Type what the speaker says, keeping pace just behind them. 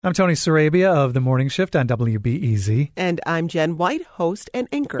I'm Tony Sarabia of The Morning Shift on WBEZ. And I'm Jen White, host and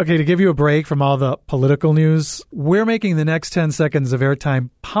anchor. Okay, to give you a break from all the political news, we're making the next 10 seconds of airtime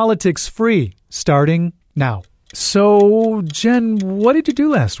politics-free, starting now. So, Jen, what did you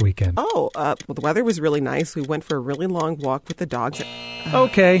do last weekend? Well, the weather was really nice. We went for a really long walk with the dogs.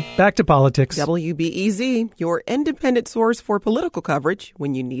 Okay, back to politics. WBEZ, your independent source for political coverage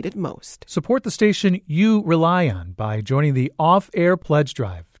when you need it most. Support the station you rely on by joining the Off-Air Pledge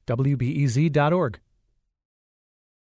Drive, WBEZ.org.